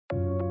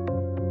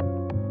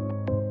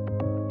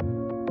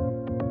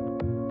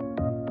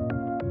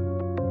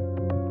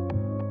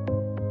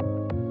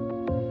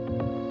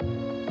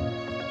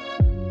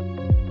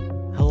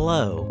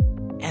Hello,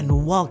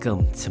 and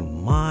welcome to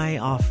my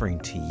offering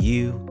to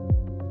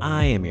you.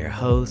 I am your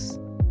host,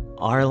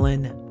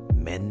 Arlen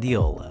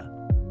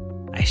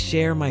Mendiola. I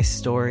share my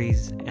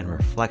stories and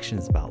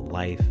reflections about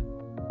life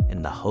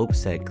in the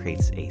hopes that it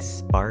creates a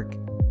spark,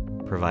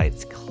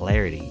 provides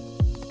clarity,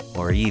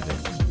 or even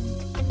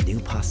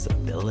new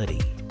possibility.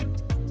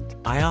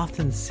 I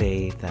often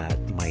say that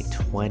my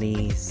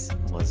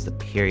 20s was the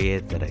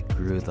period that I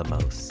grew the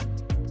most,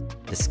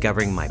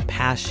 discovering my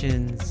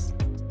passions,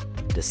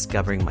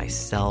 discovering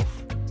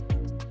myself,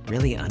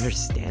 really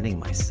understanding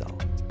myself,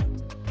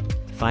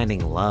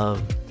 finding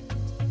love,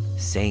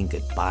 saying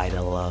goodbye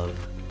to love,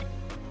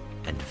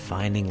 and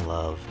finding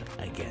love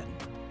again.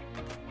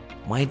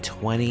 My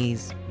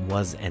 20s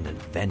was an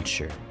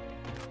adventure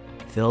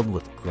filled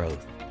with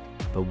growth,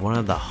 but one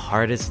of the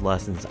hardest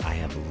lessons I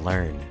have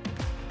learned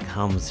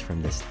comes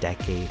from this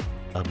decade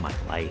of my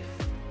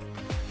life.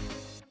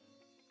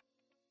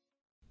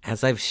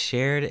 As I've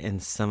shared in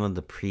some of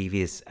the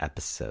previous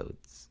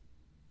episodes,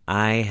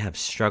 I have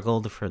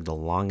struggled for the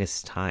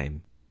longest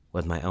time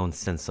with my own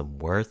sense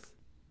of worth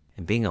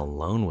and being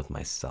alone with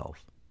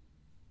myself.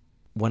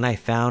 When I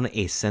found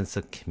a sense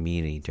of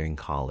community during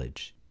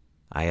college,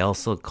 I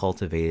also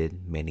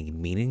cultivated many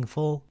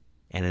meaningful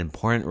and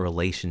important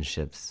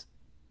relationships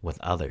with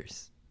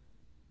others.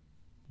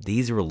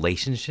 These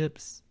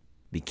relationships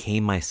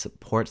became my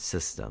support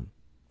system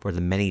for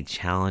the many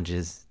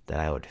challenges that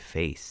I would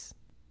face.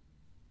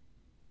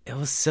 It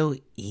was so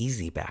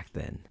easy back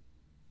then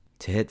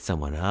to hit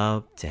someone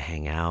up, to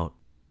hang out.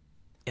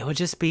 It would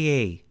just be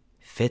a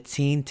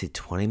 15 to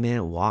 20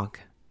 minute walk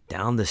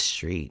down the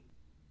street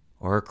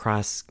or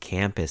across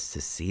campus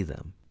to see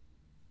them.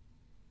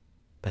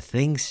 But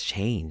things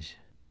changed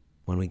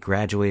when we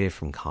graduated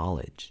from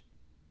college.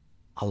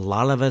 A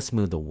lot of us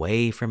moved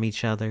away from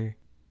each other,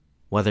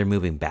 whether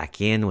moving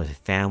back in with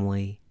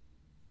family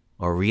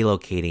or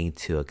relocating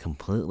to a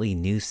completely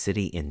new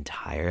city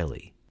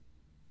entirely.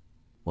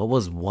 What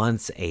was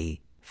once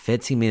a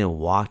 15-minute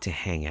walk to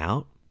hang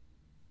out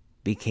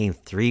became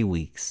 3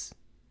 weeks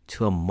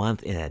to a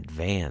month in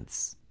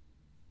advance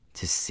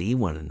to see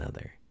one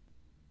another.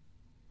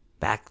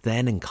 Back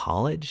then in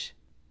college,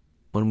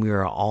 when we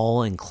were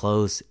all in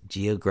close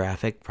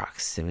geographic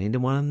proximity to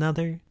one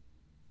another,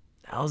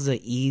 that was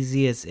the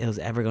easiest it was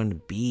ever going to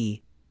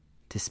be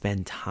to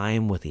spend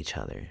time with each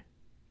other,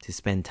 to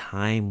spend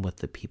time with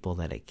the people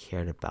that I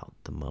cared about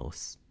the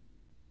most.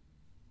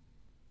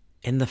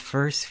 In the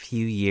first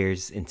few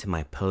years into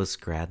my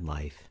post-grad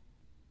life,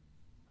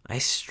 I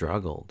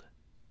struggled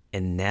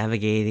in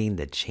navigating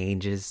the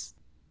changes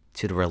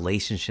to the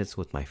relationships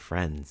with my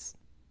friends,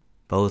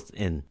 both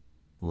in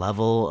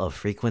level of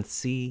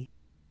frequency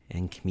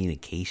and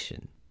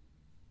communication.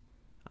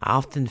 I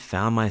often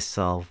found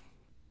myself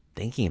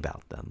thinking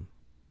about them,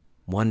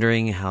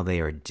 wondering how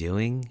they are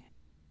doing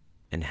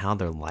and how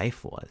their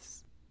life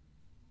was.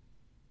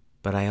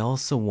 But I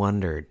also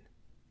wondered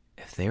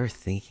if they were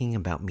thinking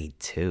about me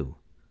too.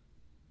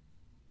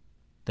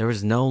 There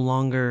was no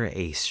longer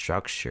a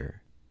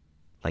structure,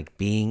 like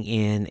being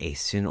in a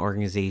student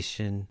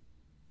organization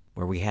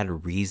where we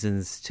had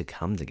reasons to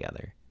come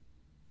together,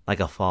 like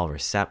a fall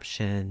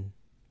reception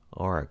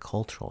or a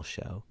cultural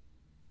show.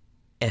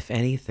 If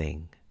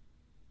anything,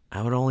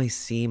 I would only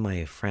see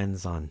my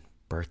friends on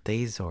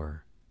birthdays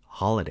or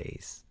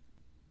holidays.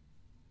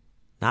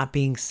 Not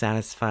being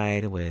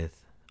satisfied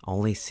with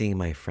only seeing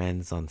my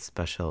friends on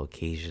special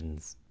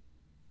occasions,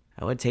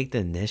 I would take the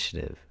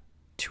initiative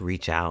to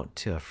reach out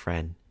to a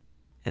friend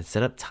and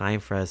set up time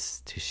for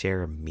us to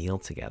share a meal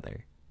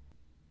together.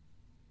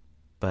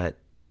 But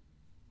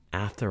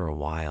after a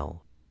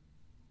while,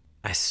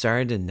 I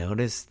started to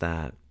notice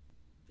that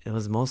it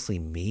was mostly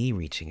me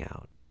reaching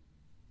out.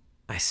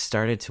 I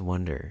started to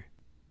wonder,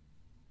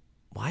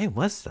 why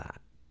was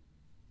that?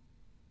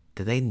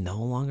 Do they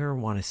no longer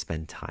want to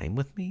spend time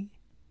with me?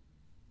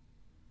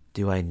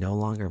 Do I no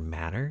longer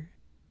matter?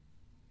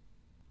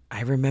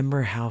 I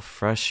remember how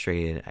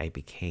frustrated I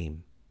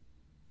became.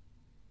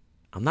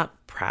 I'm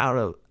not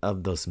proud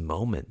of those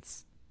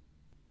moments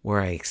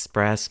where I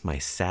expressed my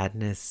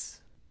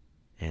sadness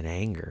and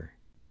anger.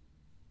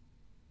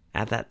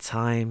 At that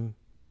time,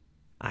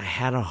 I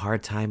had a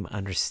hard time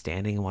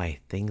understanding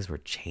why things were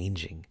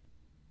changing,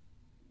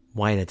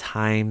 why the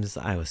times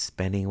I was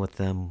spending with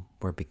them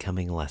were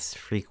becoming less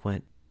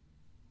frequent,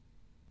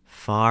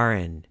 far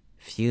and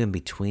few in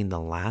between the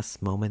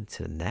last moment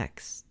to the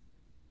next.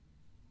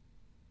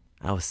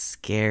 I was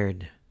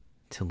scared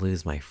to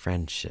lose my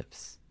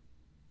friendships,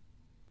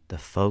 the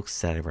folks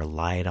that I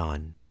relied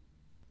on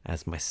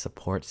as my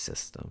support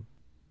system.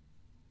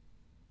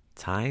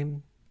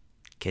 Time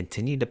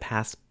continued to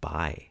pass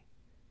by,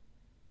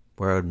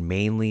 where I would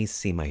mainly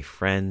see my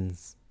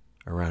friends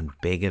around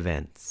big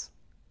events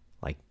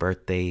like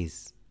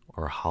birthdays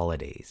or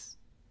holidays.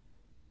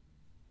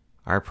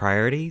 Our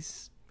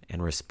priorities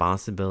and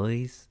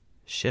responsibilities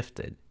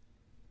shifted,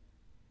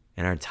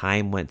 and our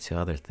time went to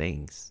other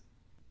things.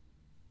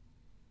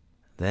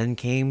 Then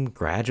came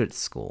graduate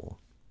school,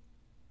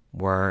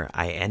 where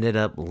I ended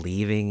up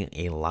leaving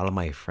a lot of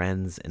my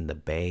friends in the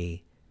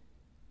Bay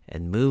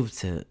and moved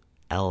to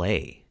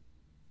LA.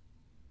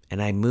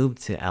 And I moved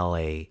to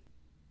LA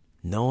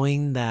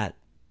knowing that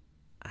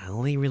I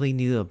only really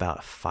knew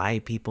about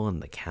 5 people in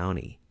the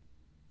county.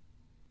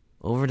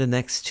 Over the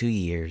next 2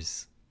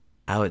 years,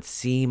 I would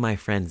see my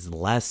friends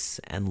less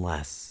and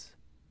less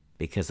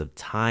because of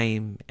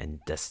time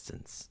and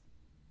distance.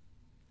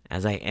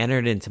 As I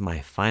entered into my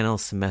final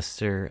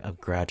semester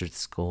of graduate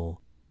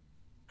school,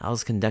 I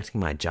was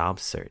conducting my job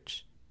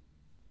search,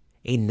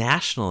 a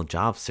national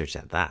job search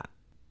at that.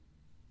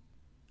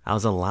 I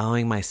was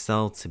allowing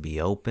myself to be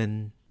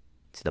open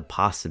to the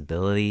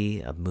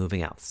possibility of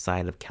moving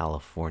outside of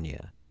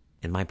California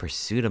in my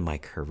pursuit of my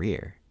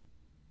career.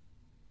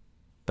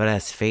 But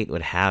as fate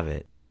would have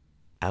it,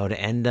 I would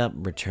end up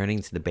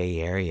returning to the Bay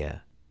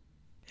Area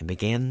and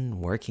began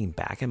working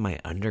back in my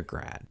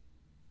undergrad.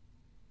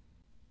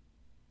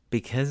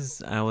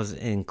 Because I was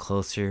in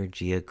closer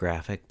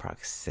geographic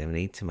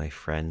proximity to my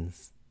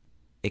friends,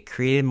 it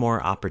created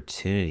more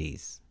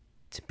opportunities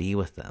to be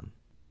with them.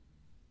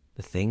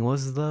 The thing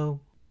was,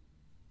 though,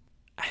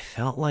 I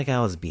felt like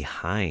I was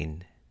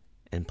behind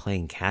and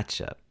playing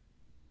catch up.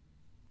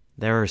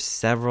 There were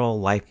several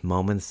life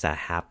moments that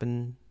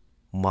happened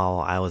while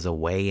I was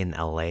away in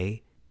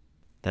LA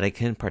that I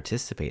couldn't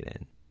participate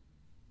in.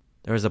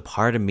 There was a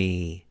part of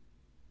me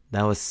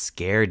that was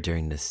scared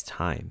during this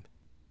time.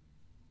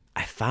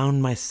 I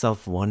found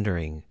myself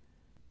wondering,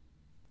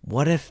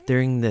 what if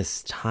during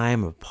this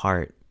time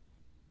apart,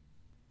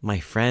 my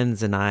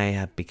friends and I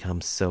have become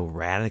so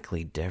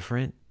radically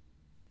different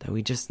that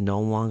we just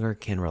no longer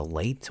can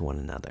relate to one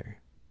another?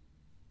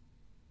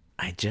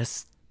 I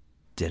just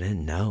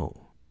didn't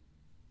know.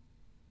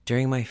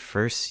 During my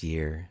first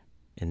year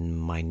in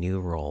my new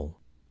role,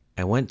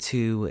 I went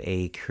to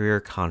a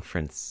career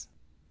conference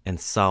and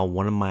saw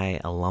one of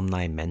my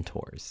alumni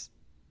mentors.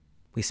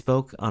 We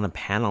spoke on a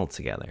panel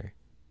together.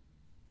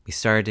 We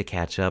started to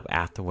catch up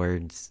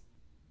afterwards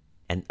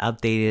and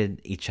updated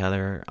each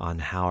other on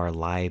how our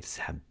lives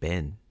have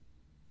been.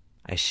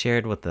 I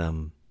shared with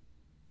them,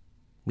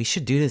 "We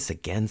should do this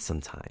again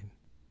sometime."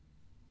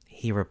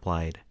 He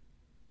replied,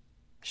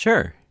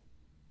 "Sure.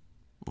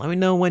 Let me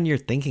know when you're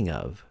thinking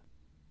of.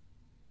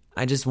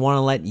 I just want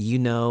to let you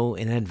know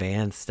in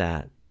advance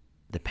that,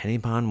 depending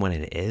upon when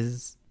it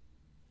is,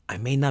 I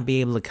may not be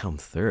able to come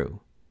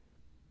through.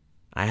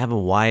 I have a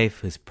wife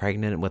who's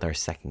pregnant with our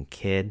second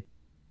kid.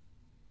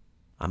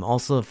 I'm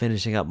also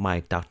finishing up my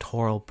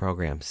doctoral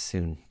program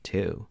soon,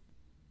 too."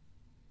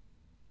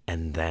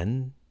 And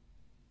then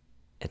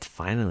it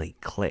finally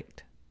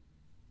clicked.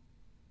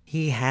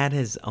 He had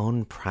his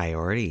own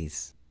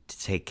priorities to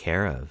take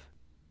care of.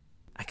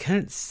 I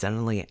couldn't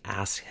suddenly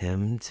ask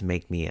him to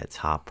make me a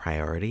top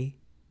priority,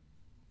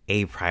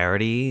 a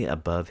priority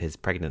above his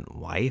pregnant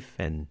wife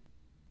and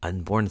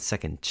unborn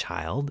second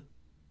child.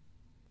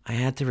 I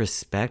had to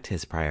respect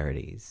his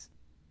priorities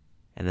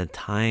and the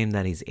time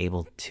that he's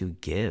able to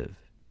give.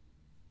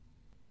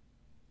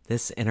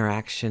 This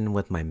interaction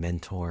with my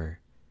mentor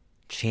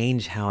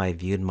changed how I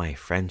viewed my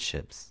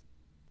friendships,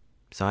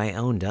 so I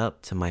owned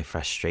up to my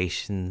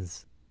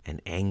frustrations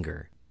and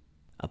anger,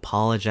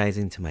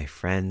 apologizing to my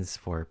friends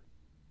for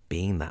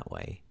being that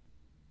way.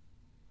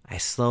 I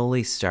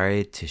slowly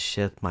started to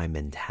shift my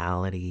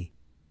mentality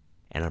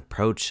and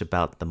approach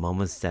about the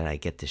moments that I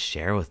get to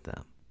share with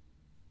them.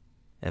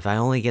 If I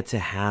only get to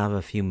have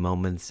a few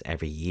moments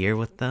every year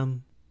with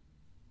them,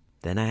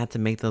 then I have to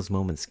make those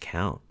moments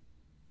count.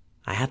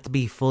 I have to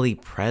be fully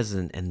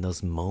present in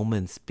those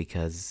moments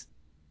because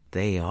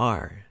they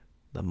are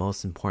the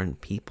most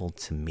important people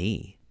to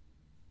me.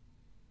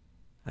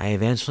 I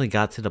eventually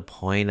got to the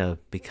point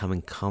of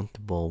becoming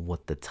comfortable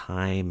with the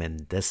time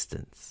and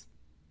distance,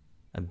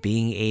 of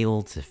being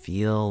able to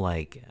feel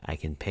like I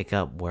can pick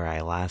up where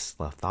I last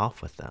left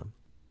off with them.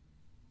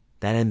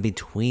 That in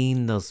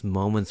between those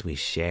moments we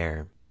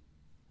share,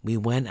 we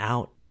went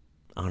out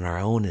on our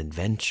own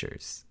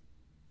adventures,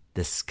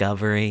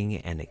 discovering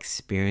and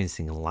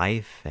experiencing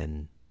life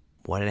and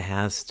what it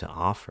has to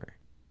offer.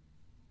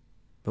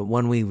 But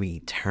when we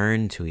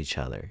return to each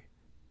other,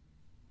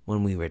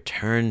 when we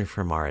return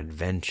from our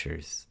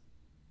adventures,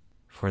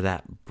 for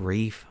that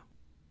brief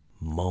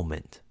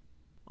moment,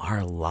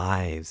 our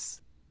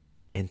lives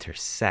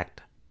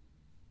intersect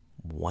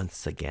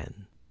once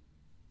again.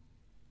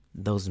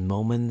 Those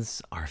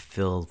moments are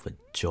filled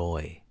with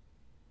joy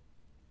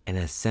and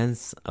a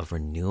sense of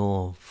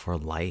renewal for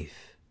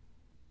life.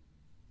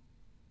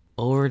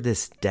 Over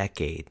this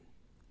decade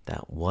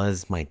that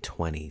was my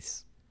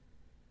 20s,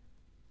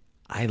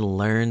 I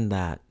learned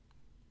that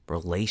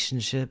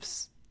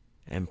relationships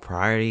and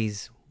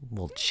priorities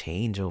will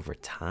change over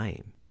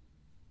time.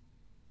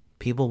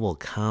 People will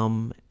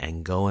come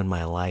and go in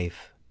my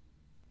life,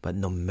 but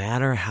no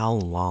matter how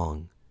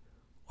long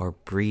or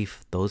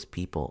brief those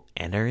people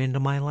enter into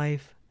my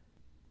life,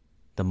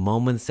 the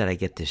moments that I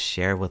get to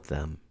share with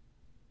them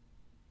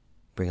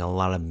bring a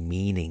lot of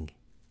meaning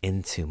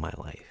into my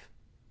life.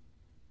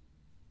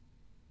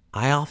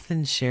 I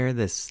often share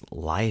this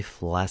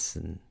life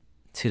lesson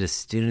to the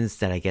students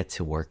that I get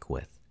to work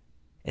with,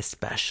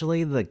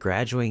 especially the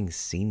graduating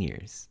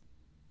seniors.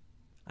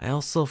 I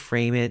also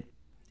frame it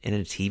in a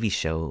TV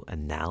show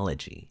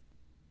analogy.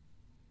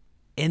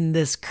 In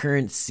this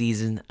current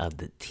season of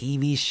the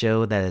TV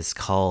show that is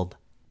called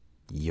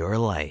Your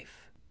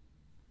Life,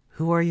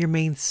 who are your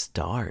main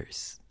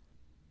stars,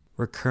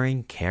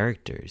 recurring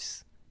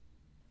characters,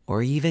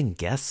 or even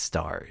guest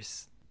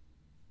stars?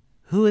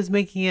 Who is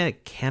making a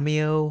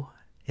cameo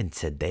in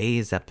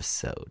today's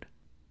episode?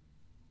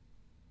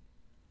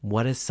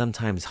 What is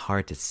sometimes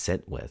hard to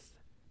sit with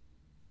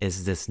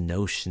is this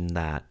notion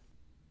that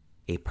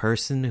a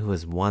person who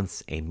was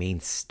once a main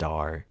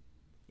star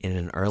in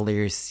an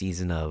earlier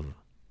season of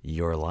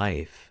Your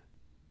Life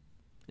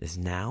is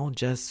now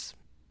just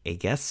a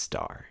guest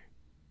star,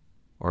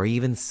 or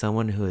even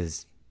someone who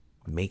is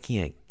making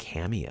a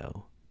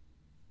cameo.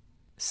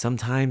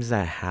 Sometimes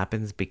that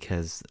happens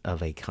because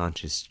of a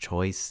conscious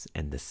choice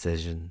and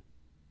decision.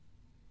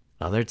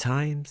 Other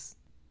times,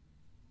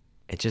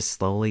 it just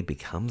slowly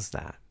becomes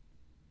that.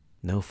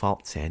 No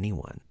fault to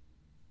anyone.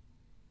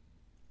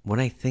 When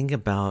I think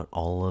about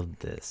all of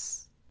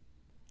this,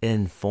 it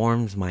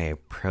informs my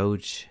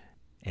approach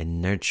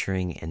in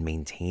nurturing and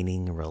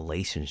maintaining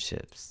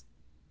relationships.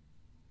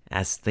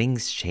 As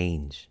things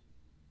change,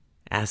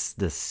 as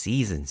the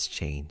seasons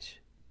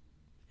change,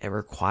 it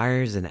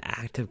requires an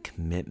active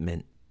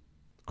commitment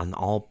on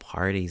all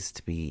parties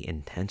to be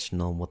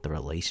intentional with the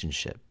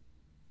relationship,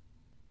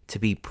 to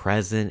be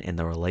present in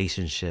the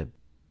relationship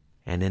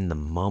and in the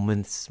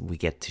moments we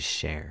get to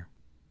share.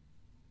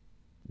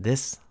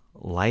 This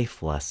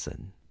life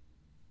lesson,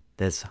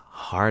 this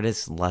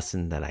hardest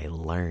lesson that I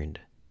learned,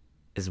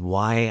 is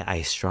why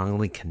I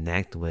strongly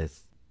connect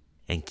with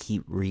and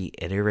keep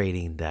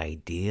reiterating the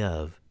idea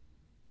of,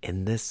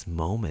 in this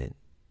moment,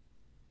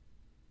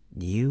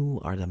 you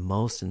are the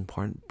most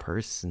important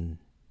person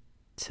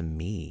to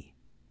me.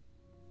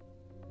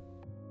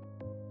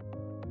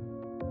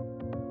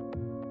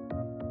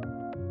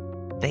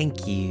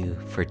 Thank you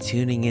for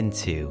tuning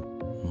into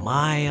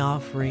my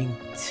offering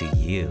to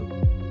you.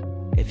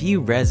 If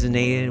you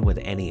resonated with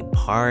any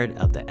part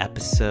of the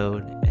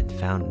episode and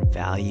found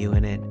value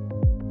in it,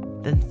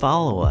 then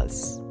follow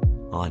us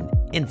on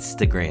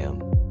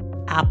Instagram,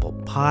 Apple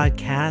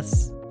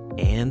Podcasts,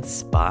 and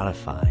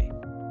Spotify.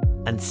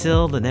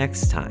 Until the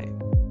next time,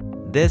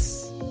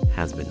 this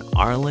has been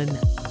Arlen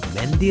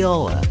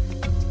Mendiola,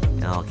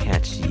 and I'll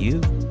catch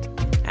you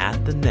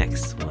at the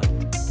next one.